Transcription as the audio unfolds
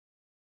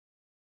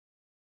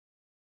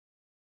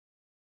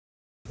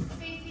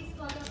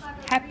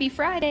Happy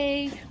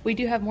Friday! We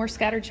do have more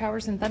scattered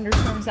showers and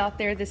thunderstorms out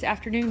there this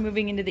afternoon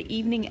moving into the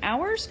evening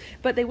hours,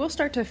 but they will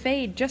start to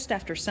fade just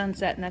after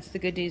sunset, and that's the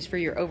good news for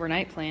your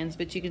overnight plans.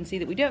 But you can see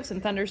that we do have some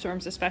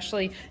thunderstorms,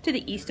 especially to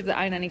the east of the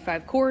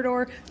I-95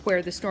 corridor,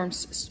 where the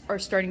storms are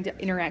starting to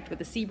interact with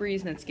the sea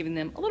breeze, and that's giving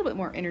them a little bit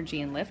more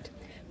energy and lift.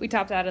 We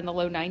topped out in the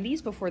low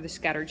 90s before the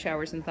scattered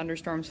showers and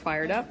thunderstorms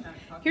fired up.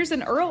 Here's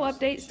an Earl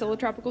update, still a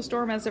tropical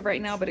storm as of right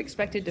now, but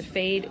expected to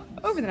fade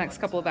over the next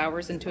couple of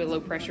hours into a low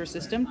pressure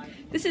system.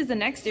 This is the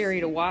next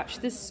area to watch.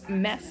 This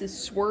mess is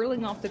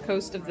swirling off the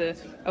coast of the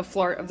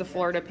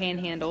Florida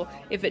Panhandle.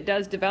 If it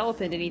does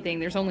develop into anything,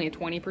 there's only a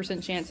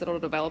 20% chance that it'll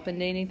develop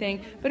into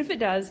anything, but if it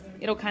does,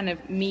 it'll kind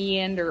of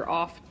meander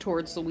off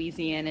towards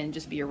Louisiana and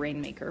just be a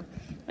rainmaker.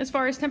 As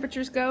far as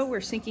temperatures go,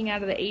 we're sinking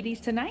out of the 80s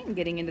tonight and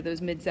getting into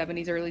those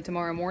mid-70s early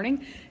tomorrow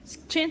morning.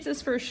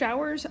 Chances for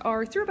showers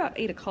are through about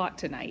 8 o'clock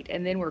tonight,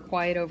 and then we're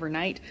quiet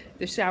overnight.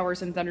 The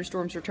showers and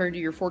thunderstorms return to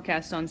your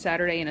forecast on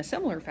Saturday in a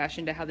similar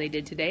fashion to how they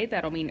did today.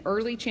 That'll mean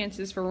early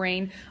chances for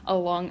rain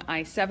along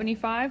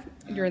I-75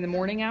 during the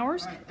morning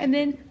hours, and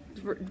then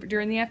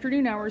during the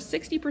afternoon hours,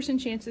 60%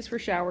 chances for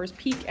showers,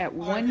 peak at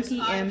 1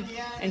 p.m.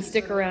 and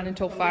stick around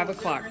until 5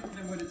 o'clock.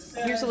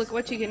 Here's a look at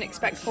what you can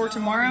expect for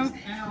tomorrow.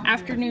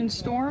 Afternoon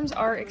storms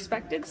are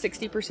expected,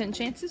 60%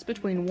 chances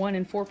between 1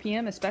 and 4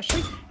 p.m.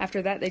 especially.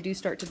 After that, they do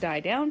start to die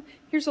down.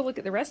 Here's a look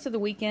at the rest of the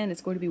weekend.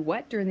 It's going to be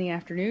wet during the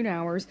afternoon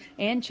hours,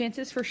 and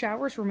chances for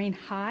showers remain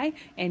high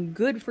and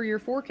good for your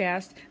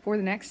forecast for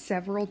the next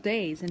several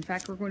days. In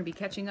fact, we're going to be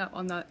catching up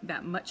on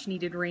that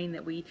much-needed rain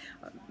that we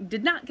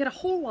did not get a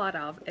whole lot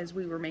of as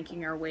we were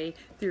making our way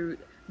through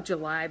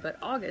July, but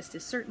August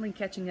is certainly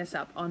catching us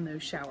up on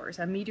those showers.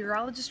 I'm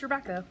meteorologist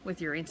Rebecca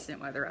with your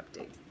instant weather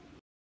update.